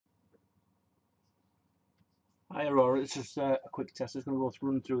Hi Aurora, it's just a quick test. I'm just going to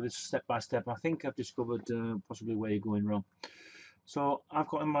run through this step by step. I think I've discovered possibly where you're going wrong. So I've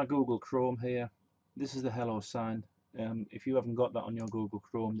got in my Google Chrome here, this is the hello sign. If you haven't got that on your Google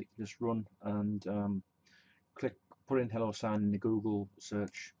Chrome, you can just run and put in hello sign in the Google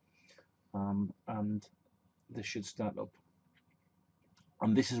search, and this should start up.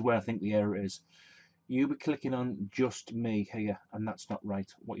 And this is where I think the error is. You'll be clicking on just me here, and that's not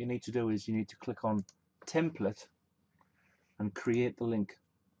right. What you need to do is you need to click on template and create the link.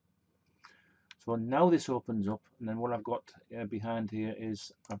 So now this opens up, and then what I've got behind here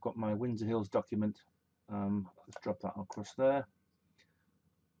is I've got my Windsor Hills document. Let's drop that across there,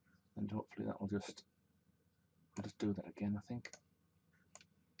 and hopefully that will just do that again. I think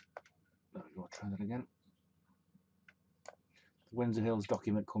there we go. Try that again. The Windsor Hills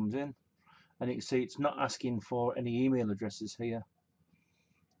document comes in, and you can see it's not asking for any email addresses here.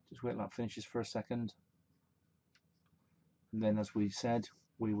 Just wait till that finishes for a second. And then, as we said,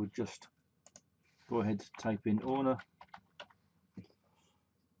 we would just go ahead, type in owner,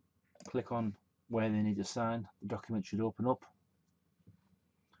 click on where they need to sign. The document should open up,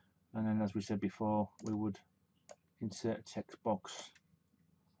 and then, as we said before, we would insert a text box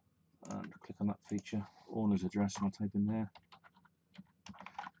and click on that feature, owner's address, and I'll type in there.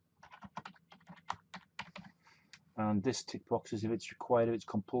 And this tick box is if it's required, if it's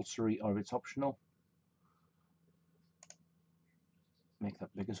compulsory, or if it's optional. Make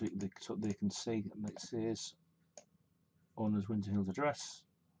that bigger so they can see, and it says owner's Windsor Hills address.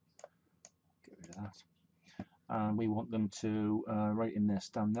 Get rid of that. And we want them to write in there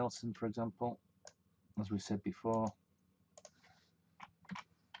Stan Nelson, for example, as we said before.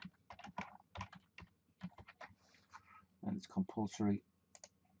 And it's compulsory.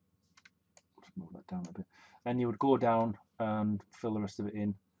 Let's move that down a bit. And you would go down and fill the rest of it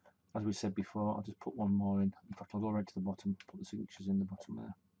in. As we said before, I'll just put one more in. In fact, I'll go right to the bottom, put the signatures in the bottom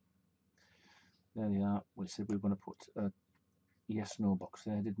there. There they are. We said we were going to put a yes/no box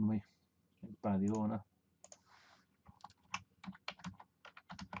there, didn't we? By the owner.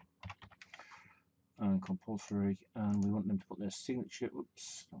 And compulsory, and we want them to put their signature.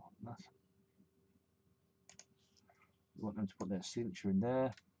 Oops, I want that. We want them to put their signature in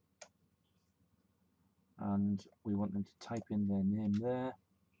there, and we want them to type in their name there.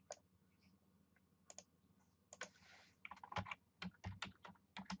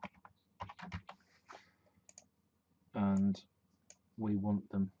 And we want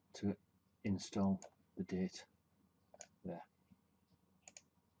them to install the date there.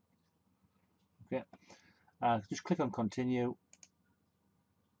 Okay, just click on continue.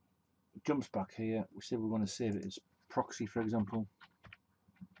 Jumps back here. We say we want to save it as Proxy, for example,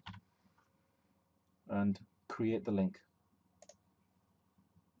 and create the link.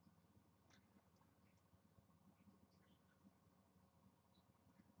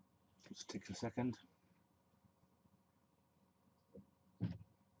 Just takes a second.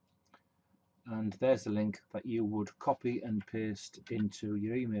 And there's the link that you would copy and paste into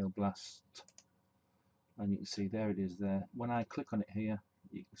your email blast, and you can see there it is there. When I click on it here,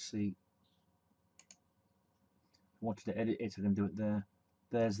 you can see if I wanted to edit it, I can do it there.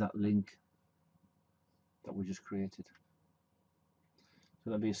 There's that link that we just created.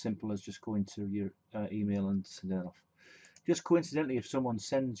 So that'd be as simple as just going to your email and send it off. Just coincidentally, if someone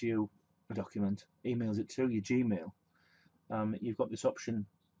sends you a document, emails it to your Gmail, you've got this option.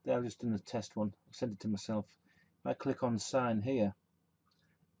 I've just done the test one. I sent it to myself. If I click on sign here,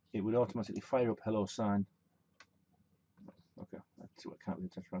 it would automatically fire up hello sign. Okay, that's what I can't really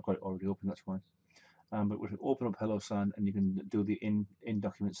touch. I've got it already open, that's why. But it would open up hello sign, and you can do the in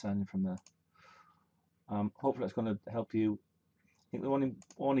document signing from there. Hopefully that's going to help you. I think the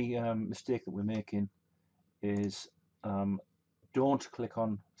only mistake that we're making is don't click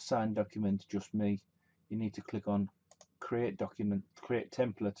on sign document just me. You need to click on create document, create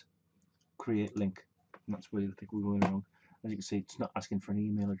template, create link, and that's where I think we're going wrong. As you can see, it's not asking for an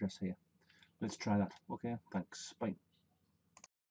email address here. Let's try that. Okay, thanks. Bye.